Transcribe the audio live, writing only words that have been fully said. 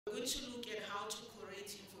going to look at how to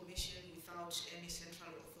curate information without any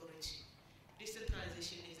central authority.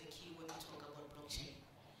 Decentralization is a key when we talk about blockchain.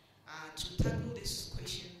 To tackle this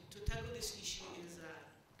issue is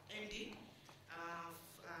MD,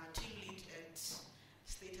 team lead at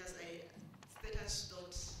Status.im,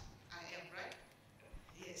 right?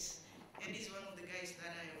 Yes. And he's one of the guys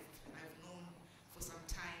that I've known for some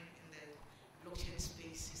time in the blockchain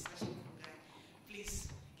space. He's such a cool guy. Please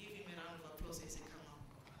give him a round of applause as he comes up.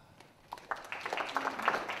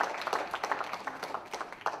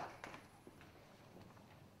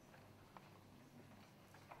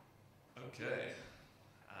 Okay.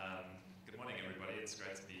 Good morning, everybody. It's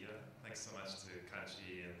great to be here. Thanks so much to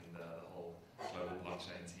Kanchi and the whole global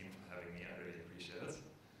blockchain team for having me. I really appreciate it.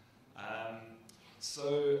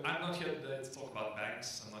 So I'm not here today to talk about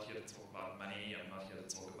banks. I'm not here to talk about money. I'm not here to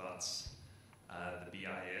talk about the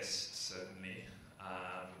BIS, certainly.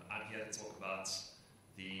 I'm here to talk about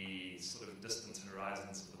the sort of distant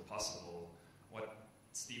horizons of the possible, what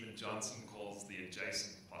Stephen Johnson calls the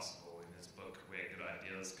adjacent possible in his book, Where Good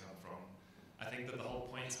Ideas Come From. I think that the whole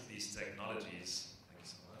point of these technologies, thank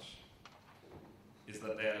you so much, is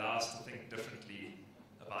that they allow us to think differently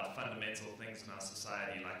about fundamental things in our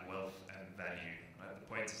society like wealth and value. Right? The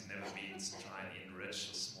point has never been to try and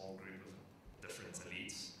enrich a small group of different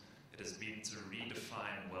elites. It has been to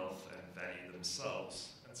redefine wealth and value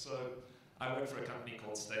themselves. And so I work for a company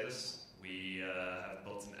called Status. We have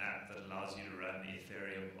built an app that allows you to run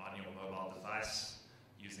Ethereum on your mobile device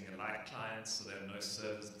using a light client, so there are no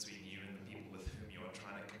servers between you and the people with whom you are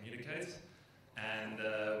trying to communicate. And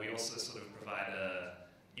we also sort of provide a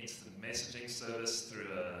instant messaging service through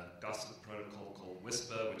a gossip protocol called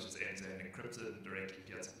Whisper, which is end-to-end encrypted and directly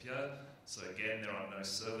peer-to-peer. So again, there are no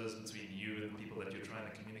servers between you and the people that you're trying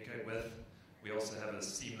to communicate with. We also have a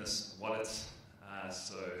seamless wallet.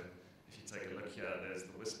 So if you take a look here, there's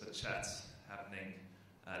the Whisper chat happening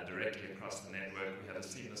directly across the network. We have a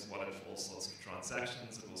seamless wallet for all sorts of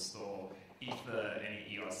transactions. It will store Ether,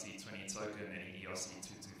 any ERC20 token, any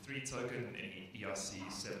ERC223 token, any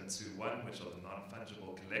ERC721, which are the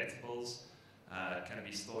non-fungible collectibles, can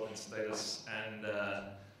be stored in Status. And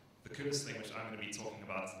the coolest thing, which I'm going to be talking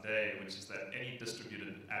about today, which is that any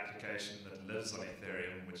distributed application that lives on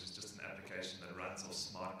Ethereum, which is just an application that runs off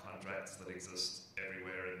smart contracts that exist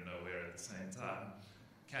everywhere and nowhere at the same time,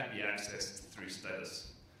 can be accessed through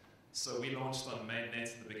Status. So we launched on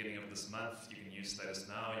mainnet at the beginning of this month. You can use Status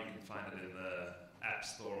now. You can find it in the App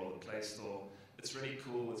Store or the Play Store. It's really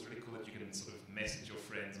cool. It's really cool that you can sort of message your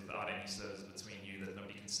friends without any servers between you, that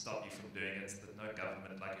nobody can stop you from doing it, that no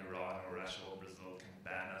government like Iran or Russia or Brazil can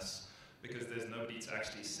ban us, because there's nobody to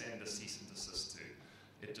actually send a cease and desist to.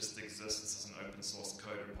 It just exists as an open source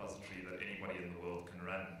code repository that anybody in the world can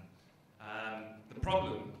run. The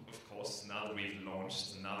problem, of course, now that we've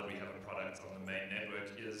launched and now that we have a product on the main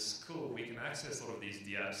network, is cool, we can access all of these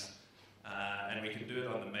DApps and we can do it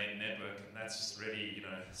on the main network, and that's really,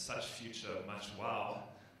 such future, much wow.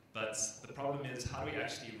 But the problem is, how do we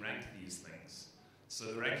actually rank these things? So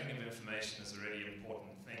the ranking of information is a really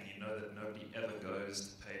important thing. You know that nobody ever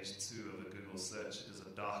goes to page 2 of a Google search. It is a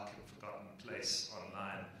dark and forgotten place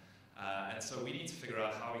online. And so we need to figure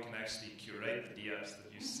out how we can actually curate the DApps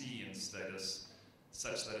that you see in Status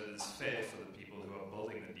such that it is fair for the people who are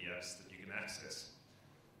building the DApps that you can access.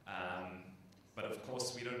 But of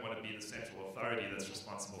course, we don't want to be the central authority that's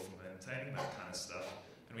responsible for maintaining that kind of stuff.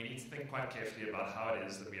 And we need to think quite carefully about how it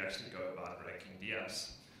is that we actually go about ranking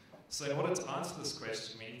DApps. So in order to answer this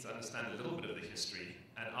question, we need to understand a little bit of the history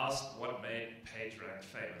and ask what made PageRank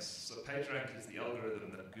famous. So PageRank is the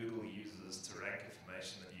algorithm that Google uses to rank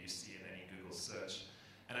information that you see in any Google search.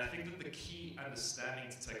 And I think that the key understanding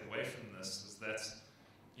to take away from this is that,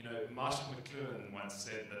 Marshall McLuhan once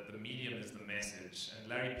said that the medium is the message, and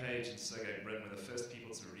Larry Page and Sergey Brin were the first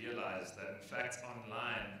people to realize that, in fact,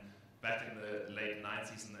 online, back in the late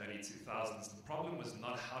 90s and the early 2000s, the problem was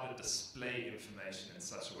not how to display information in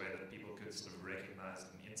such a way that people could sort of recognize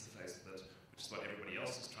and interface with it, which is what everybody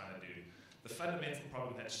else was trying to do. The fundamental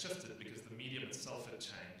problem had shifted because the medium itself had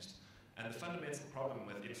changed. And the fundamental problem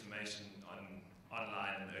with information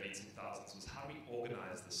online in the early 2000s was how do we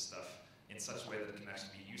organize this stuff in such a way that it can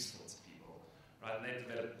actually be useful to people, right? And they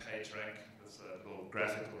developed PageRank. There's a little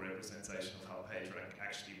graphical representation of how PageRank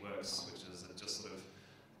actually works, which is it just sort of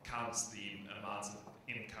counts the amount of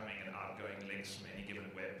incoming and outgoing links from any given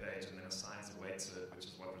web page and then assigns a weight to it, which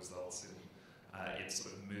is what results in it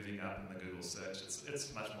sort of moving up in the Google search.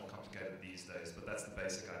 It's much more complicated these days, but that's the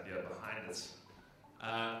basic idea behind it.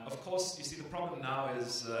 Of course, you see, the problem now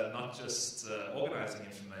is not just organizing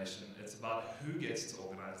information, it's about who gets to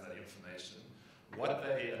organize that information, what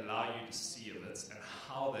they allow you to see of it, and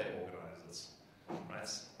how they organize it.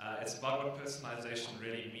 Right? It's about what personalization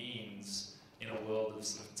really means in a world of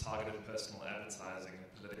sort of targeted personal advertising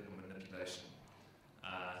and political manipulation.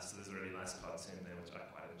 So there's a really nice cartoon there, which I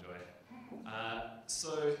quite enjoy.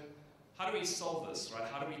 So how do we solve this, right?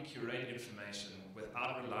 How do we curate information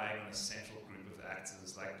without relying on a central group of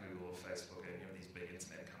actors like Google or Facebook or any of these big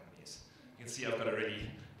internet companies? You can see I've got a really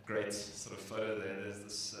great sort of photo there. There's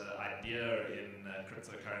this idea in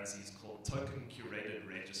cryptocurrencies called token curated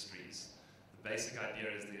registries. The basic idea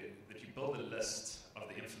is that you build a list of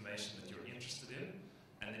the information that you're interested in,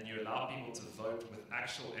 and then you allow people to vote with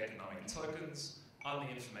actual economic tokens on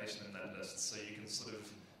the information in that list, so you can sort of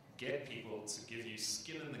get people to give you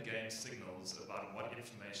skin in the game signals about what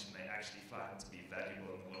information they actually find to be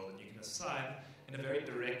valuable in the world, and you can assign, in a very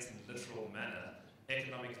direct and literal manner,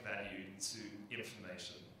 economic value to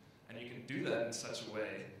information. And you can do that in such a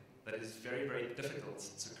way that is very, very difficult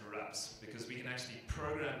to corrupt, because we can actually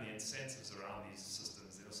program the incentives around these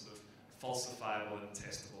systems in a sort of falsifiable and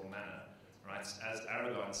testable manner, right? As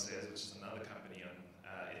Aragon says, which is another company on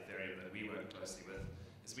Ethereum that we work closely with,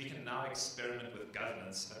 is we can now experiment with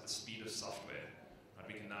governance at the speed of software. Right?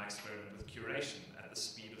 We can now experiment with curation at the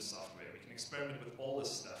speed of software. We can experiment with all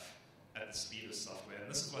this stuff at the speed of software, and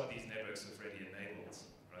this is what these networks have really enabled,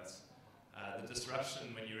 right? The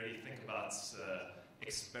disruption, when you really think about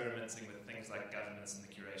experimenting with things like governance and the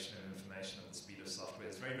curation of information at the speed of software,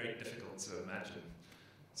 it's very, very difficult to imagine.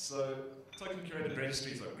 So token curated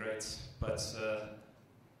registries are great, but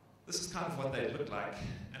this is kind of what they look like,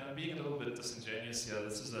 and I'm being a little bit disingenuous here.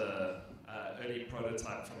 This is an early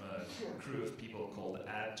prototype from a crew of people called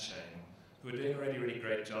AdChain, who are doing a really, really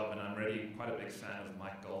great job, and I'm really quite a big fan of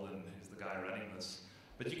Mike Golden, who's the guy running this.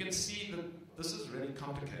 But you can see that this is really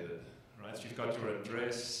complicated, right? You've got your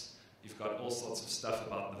address, you've got all sorts of stuff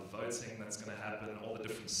about the voting that's going to happen, all the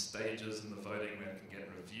different stages in the voting where it can get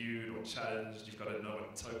reviewed or challenged. You've got to know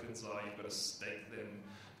what tokens are, you've got to stake them.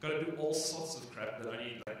 Got to do all sorts of crap that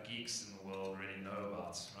only like geeks in the world really know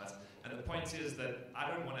about, right? And the point is that I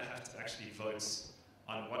don't want to have to actually vote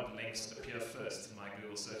on what links appear first in my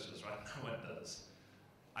Google searches, right? No one does.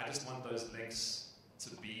 I just want those links to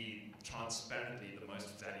be transparently the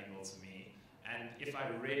most valuable to me. And if I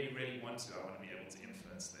really, really want to, I want to be able to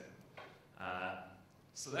influence them.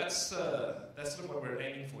 So that's sort of what we're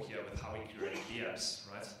aiming for here with how we curate the apps,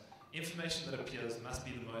 right? Information that appears must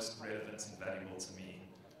be the most relevant and valuable to me.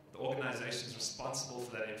 The organizations responsible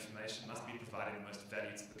for that information must be providing the most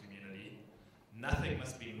value to the community. Nothing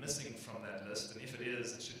must be missing from that list, and if it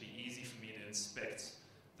is, it should be easy for me to inspect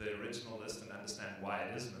the original list and understand why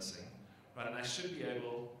it is missing. Right, and I should be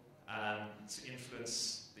able to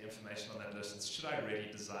influence the information on that list, should I really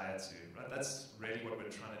desire to. Right? That's really what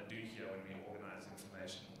we're trying to do here when we organize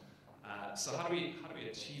information. So how do we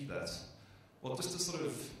achieve that? Well, just to sort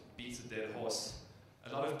of beat a dead horse,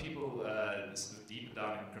 a lot of people sort of deep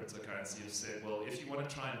down in cryptocurrency have said, well, if you want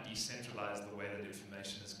to try and decentralize the way that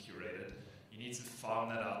information is curated, you need to farm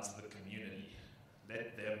that out to the community.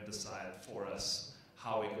 Let them decide for us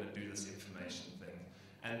how we're going to do this information thing.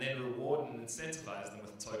 And then reward and incentivize them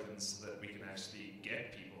with tokens so that we can actually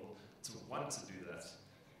get people to want to do that.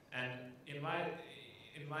 And in my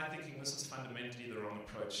thinking, this is fundamentally the wrong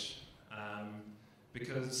approach.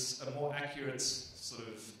 Because a more accurate sort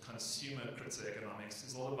of consumer cryptoeconomics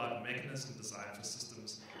is all about mechanism design for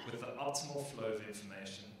systems with the optimal flow of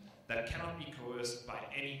information that cannot be coerced by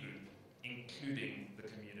any group, including the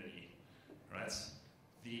community, right?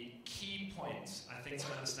 The key point, I think, to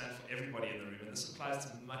understand for everybody in the room, and this applies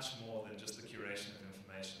to much more than just the curation of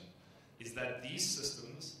information, is that these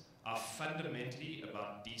systems are fundamentally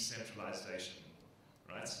about decentralization,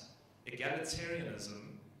 right?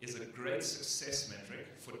 Egalitarianism is a great success metric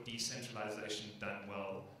for decentralization done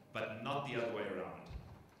well, but not the other way around.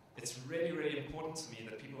 It's really, really important to me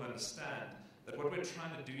that people understand that what we're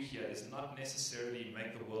trying to do here is not necessarily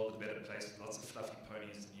make the world a better place with lots of fluffy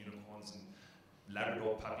ponies and unicorns and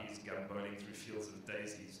Labrador puppies gamboling through fields of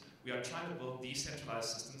daisies. We are trying to build decentralized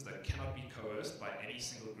systems that cannot be coerced by any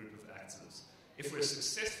single group of actors. If we're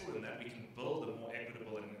successful in that, we can build a more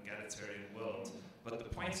equitable and egalitarian world. But the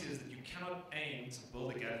point is that you cannot aim to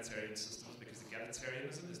build egalitarian systems because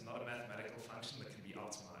egalitarianism is not a mathematical function that can be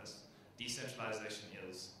optimized. Decentralization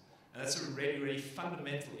is. And that's a really, really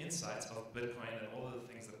fundamental insight of Bitcoin and all of the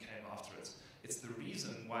things that came after it. It's the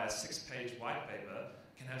reason why a 6-page white paper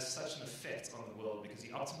can have such an effect on the world, because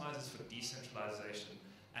he optimizes for decentralization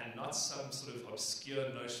and not some sort of obscure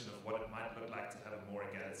notion of what it might look like to have a more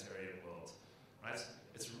egalitarian world. Right?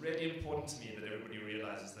 It's really important to me that everybody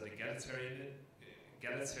realizes that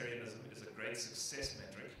egalitarianism is a great success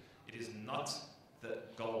metric. It is not the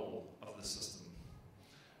goal of the system.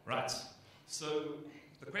 Right, so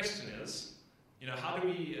the question is, how do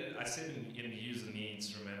we, I said in user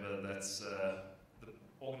needs, remember, that the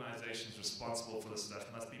organizations responsible for this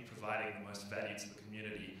stuff must be providing the most value to the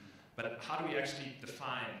community. But how do we actually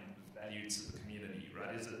define value to the community,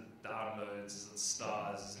 right? Is it downloads, is it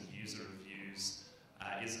stars, is it user reviews,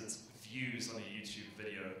 is it views on a YouTube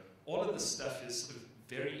video? All of this stuff is sort of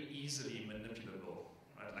very easily manipulable,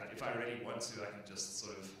 right? Like if I really want to, I can just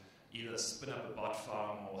sort of either spin up a bot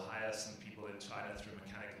farm or hire some people in China through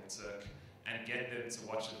Mechanical Turk and get them to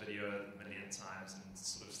watch a video 1 million times and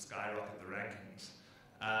sort of skyrocket the rankings.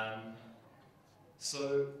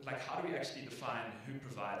 So, like, how do we actually define who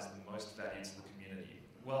provides the most value to the community?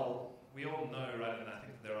 Well, we all know, right, and I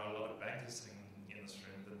think there are a lot of bankers in this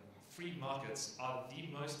room, that free markets are the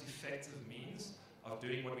most effective means of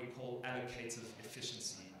doing what we call allocative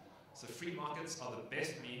efficiency. So free markets are the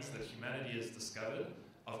best means that humanity has discovered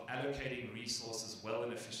of allocating resources well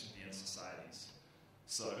and efficiently in societies.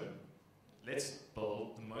 So, let's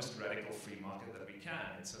build the most radical free market that we can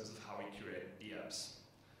in terms of how we curate DApps.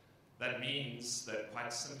 That means that,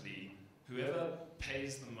 quite simply, whoever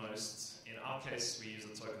pays the most, in our case we use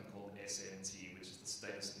a token called SNT, which is the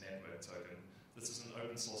Status Network token. This is an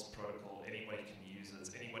open source protocol, anybody can use it,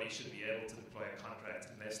 anybody should be able to deploy a contract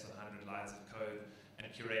in less than 100 lines of code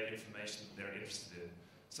and curate information that they're interested in.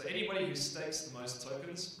 So anybody who stakes the most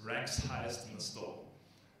tokens ranks highest in the store.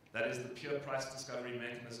 That is the pure price discovery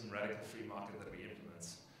mechanism, radical free market that we implement.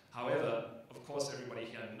 However, of course everybody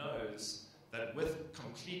here knows that with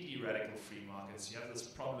completely radical free markets, you have this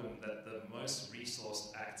problem that the most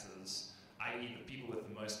resourced actors, i.e. the people with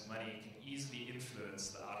the most money, can easily influence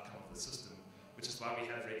the outcome of the system, which is why we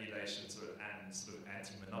have regulations and sort of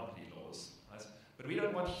anti-monopoly laws. Right? But we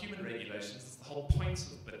don't want human regulations. It's the whole point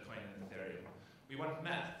of Bitcoin and Ethereum. We want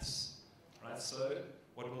maths. Right? So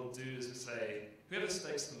what we'll do is we say, whoever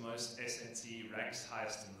stakes the most SNT ranks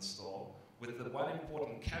highest in the store, with the one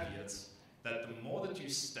important caveat that the more that you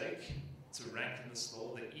stake to rank in the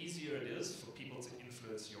store, the easier it is for people to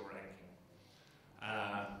influence your ranking.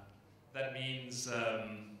 That means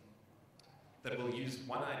that we'll use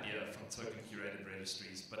one idea from token-curated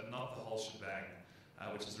registries, but not the whole shebang,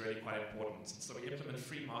 which is really quite important. And so we implement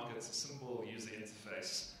free markets, a simple user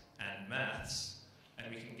interface, and maths, and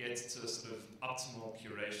we can get to a sort of optimal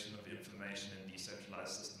curation of information in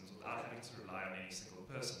decentralized systems without having to rely on any single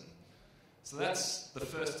person. So that's the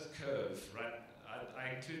first curve, right?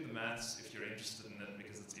 I include the maths if you're interested in it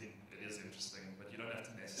because it is interesting, but you don't have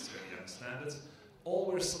to necessarily understand it.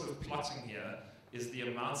 All we're sort of plotting here is the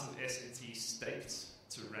amount of SNT staked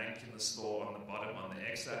to rank in the store on the bottom on the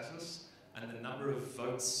x-axis, and the number of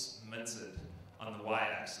votes minted on the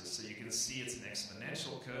y-axis. So you can see it's an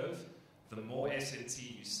exponential curve. The more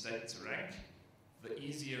SNT you stake to rank, the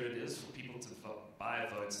easier it is for people to buy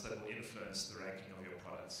votes that will influence the ranking of your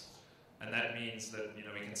products. And that means that we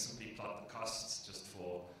can simply plot the costs just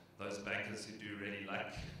for those bankers who do really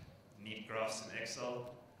like neat graphs in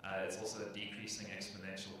Excel. It's also a decreasing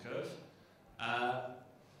exponential curve.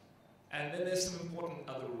 And then there's some important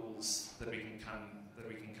other rules that we can come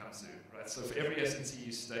to, right? So for every SNT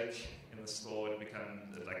you stake in the store, it becomes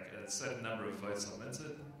like a certain number of votes are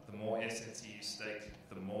minted. The more SNT you stake,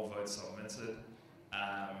 the more votes are minted.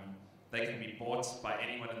 They can be bought by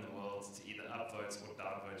anyone in the world to either upvote or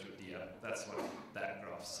downvote your DApp. That's what that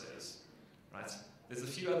graph says, right? There's a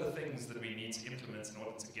few other things that we need to implement in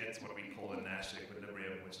order to get to what we call a Nash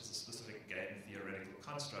equilibrium, which is a specific game theoretical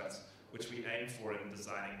construct, which we aim for in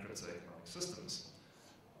designing crypto-economic systems.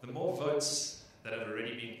 The more votes that have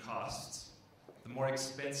already been cast, the more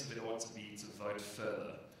expensive it ought to be to vote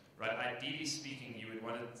further, right? Ideally speaking, you would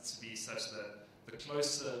want it to be such that the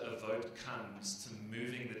closer a vote comes to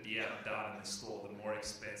moving the DApp down in the store, the more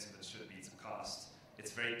expensive it should be to cast.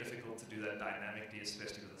 It's very difficult to do that dynamically,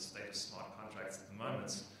 especially with the state of smart contracts at the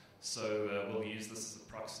moment. So we'll use this as a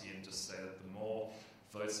proxy and just say that the more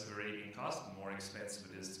votes have already been cast, the more expensive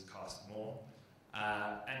it is to cast more.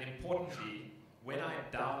 And importantly, when I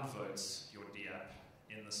downvote your DApp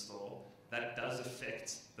in the store, that does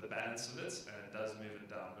affect the balance of it, and it does move it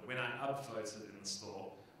down. But when I upvote it in the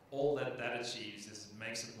store, all that achieves is it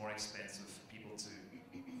makes it more expensive for people to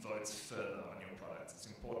vote further on your product. It's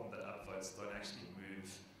important that upvotes don't actually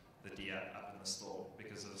move the DApp up in the store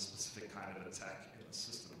because of a specific kind of attack in the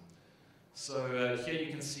system. So here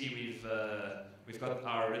you can see we've got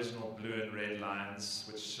our original blue and red lines,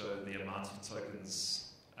 which show the amount of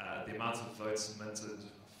tokens, the amount of votes minted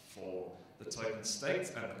for the token staked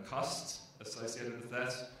and the cost associated with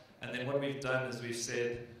that. And then what we've done is we've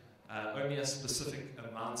said, only a specific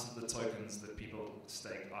amount of the tokens that people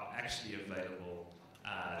stake are actually available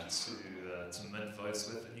to mint votes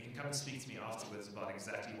with. And you can come and speak to me afterwards about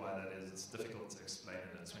exactly why that is. It's difficult to explain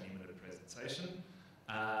in a 20-minute presentation.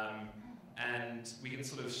 And we can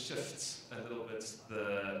sort of shift a little bit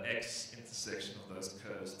the x intersection of those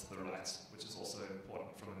curves to the right, which is also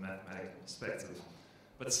important from a mathematical perspective.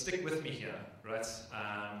 But stick with me here, right?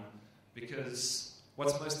 Because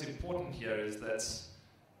what's most important here is that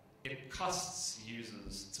it costs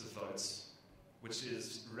users to vote, which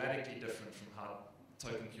is radically different from how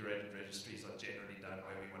token curated registries are generally done,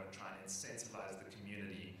 where we want to try and incentivize the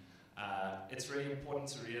community. It's really important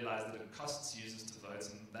to realize that it costs users to vote,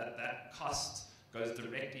 and that cost goes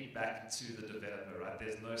directly back to the developer, right?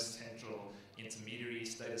 There's no central intermediary.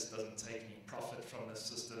 Status doesn't take any profit from this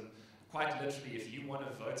system. Quite literally, if you want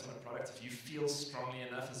to vote on a product, if you feel strongly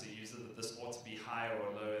enough as a user that this ought to be higher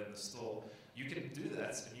or lower in the store, you can do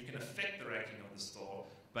that, and you can affect the ranking of the store,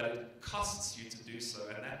 but it costs you to do so,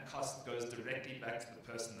 and that cost goes directly back to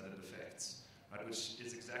the person that it affects, right? Which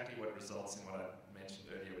is exactly what results in what I mentioned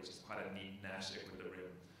earlier, which is quite a neat Nash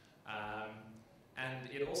equilibrium. And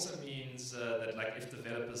it also means that, like, if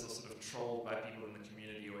developers are sort of trolled by people in the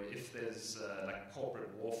community, or if there's like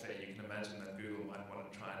corporate warfare, you can imagine that Google might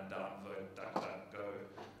want to try and downvote DuckDuckGo.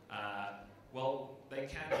 Well, they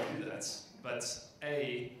can do that, but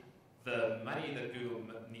the money that Google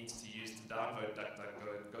needs to use to downvote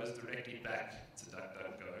DuckDuckGo goes directly back to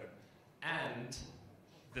DuckDuckGo, and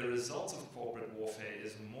the result of corporate warfare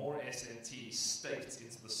is more SNT staked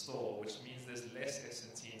into the store, which means there's less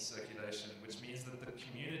SNT in circulation, which means that the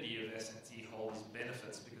community of SNT holders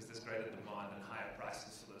benefits because there's greater demand and higher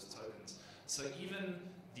prices for those tokens. So even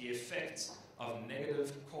the effect of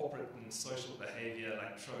negative corporate and social behavior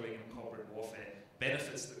like trolling and corporate warfare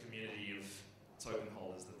benefits the community of token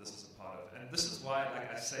holders that this is a part of. And this is why, like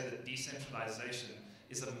I say, that decentralization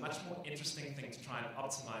is a much more interesting thing to try and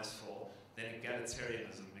optimize for than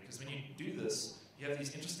egalitarianism, because when you do this, you have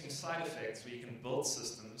these interesting side effects where you can build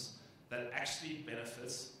systems that actually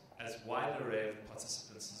benefit as wide an array of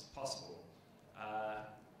participants as possible.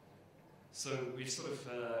 So we've sort of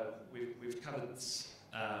we've covered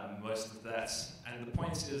most of that, and the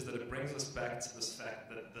point is that it brings us back to this fact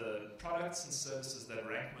that the products and services that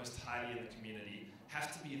rank most highly in the community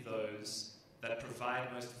have to be those that provide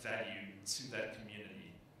most value to that community.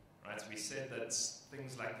 Right? We said that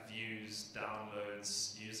things like views,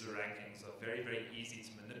 downloads, user rankings are very, very easy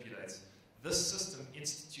to manipulate. This system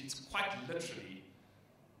institutes quite literally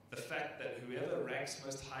the fact that whoever ranks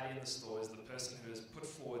most highly in the store is the person who has put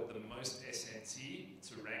forward the most SNT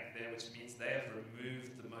to rank there, which means they have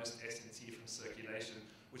removed the most SNT from circulation,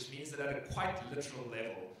 which means that at a quite literal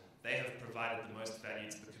level, they have provided the most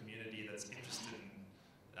value to the community that's interested in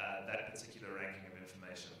that particular ranking of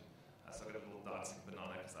information. So I've got a little dancing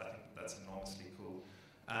banana because I think that's enormously cool.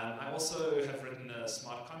 I also have written a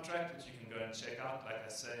smart contract, which you can go and check out. Like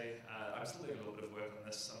I say, I'm still doing a little bit of work on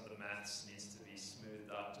this. Some of the maths needs to be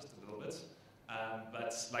smoothed out just a little bit.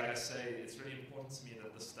 But like I say, it's really important to me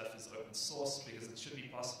that this stuff is open source, because it should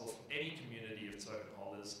be possible for any community of token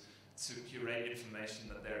holders to curate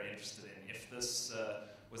information that they're interested in. If this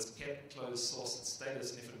was kept closed source at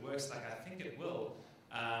Status, and if it works like I think it will,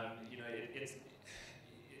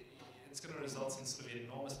 it's going to result in sort of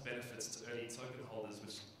enormous benefits to early token holders,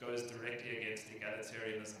 which goes directly against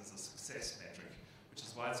egalitarianism as a success metric, which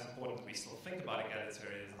is why it's important that we still think about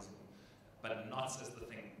egalitarianism, but not as the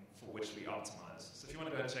thing for which we optimize. So if you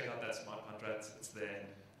want to go and check out that smart contract, it's there.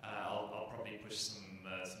 I'll probably push some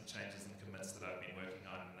changes and commits that I've been working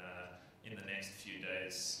on in the next few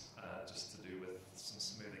days, just to do with some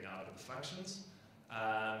smoothing out of the functions.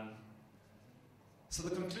 So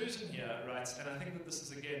the conclusion here, right, and I think that this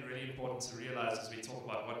is again really important to realize as we talk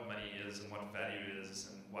about what money is and what value is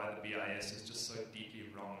and why the BIS is just so deeply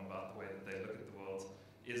wrong about the way that they look at the world,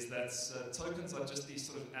 is that tokens are just these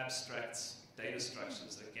sort of abstract data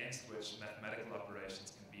structures against which mathematical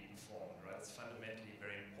operations can be performed, right? It's fundamentally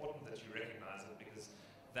very important that you recognize it, because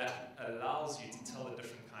that allows you to tell a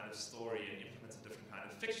different kind of story and implement a different kind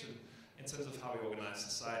of fiction in terms of how we organize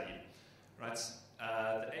society, right?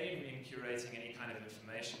 The aim in curating any kind of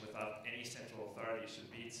information without any central authority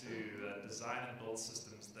should be to design and build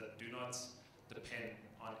systems that do not depend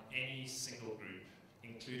on any single group,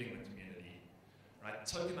 including the community. Right?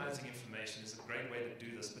 Tokenizing information is a great way to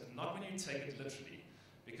do this, but not when you take it literally,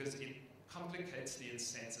 because it complicates the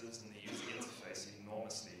incentives and the user interface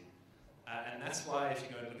enormously. And that's why, if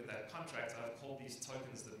you go and look at that contract, I've called these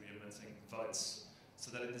tokens that we're minting votes,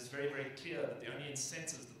 so that it is very, very clear that the only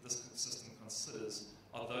incentives that this system considers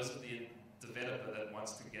are those of the developer that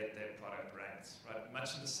wants to get their product ranked, right?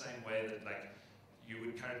 Much in the same way that like you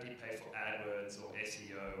would currently pay for AdWords or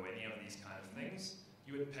SEO or any of these kind of things,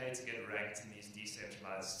 you would pay to get ranked in these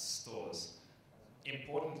decentralized stores.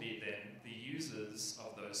 Importantly then, the users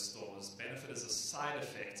of those stores benefit as a side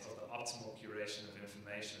effect of the optimal curation of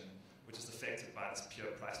information, which is affected by this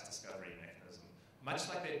pure price discovery mechanism. Much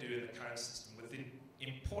like they do in the current system, with the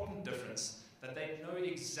important difference that they know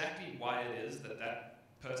exactly why it is that that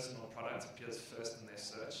person or product appears first in their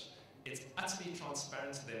search. It's utterly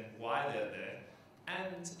transparent to them why they're there,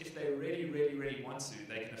 and if they really, really, really want to,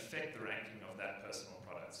 they can affect the ranking of that person or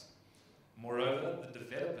product. Moreover, the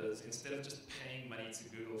developers, instead of just paying money to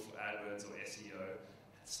Google for AdWords or SEO,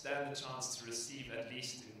 stand the chance to receive, at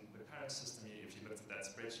least in the current system, if you looked at that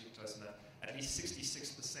spreadsheet close enough, at least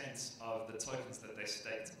 66% of the tokens that they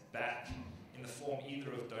staked back in the form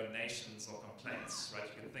either of donations or complaints, right?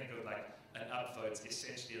 You can think of like an upvote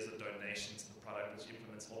essentially as a donation to the product, which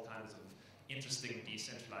implements all kinds of interesting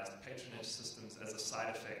decentralized patronage systems as a side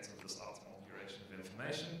effect of this optimal curation of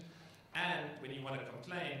information. And when you want to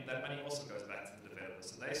complain, that money also goes back to the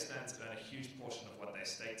developers. So they stand to earn a huge portion of what they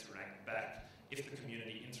stake to rank back if the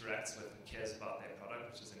community interacts with and cares about their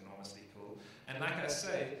product, which is enormously cool. And like I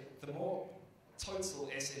say, the more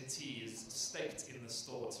total SNT is staked in the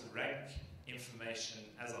store to rank information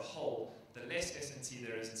as a whole, the less SNT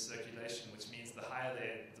there is in circulation, which means the higher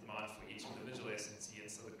the demand for each individual SNT,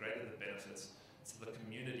 and so the greater the benefits to the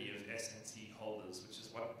community of SNT holders, which is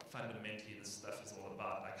what fundamentally this stuff is all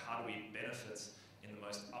about. Like, how do we benefit in the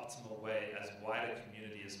most optimal way as wide a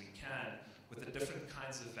community as we can with the different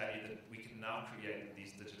kinds of value that we can now create with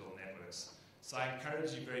these digital networks. So I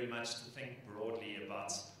encourage you very much to think broadly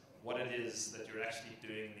about what it is that you're actually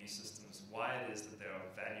doing in these systems, why it is that they are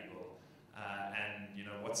valuable, and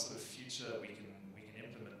what sort of future we can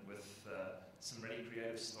implement with some really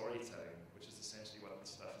creative storytelling, which is essentially what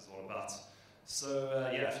this stuff is all about. So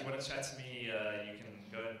if you want to chat to me, you can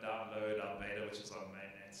go and download our beta, which is on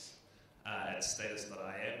mainnet at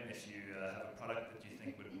Status.im. If you have a product that you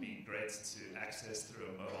think would be great to access through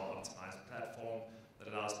a mobile optimized platform that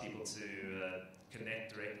allows people to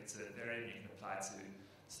connect directly to Ethereum, you can apply to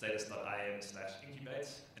Status.im/incubate.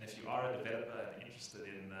 And if you are a developer and interested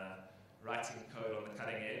in writing code on the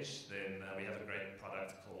cutting edge, then we have a great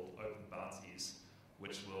product called Open Bounties,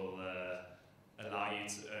 which will allow you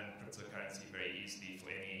to earn cryptocurrency very easily for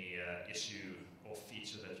any issue or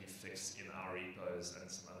feature that you fix in our repos and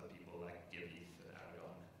some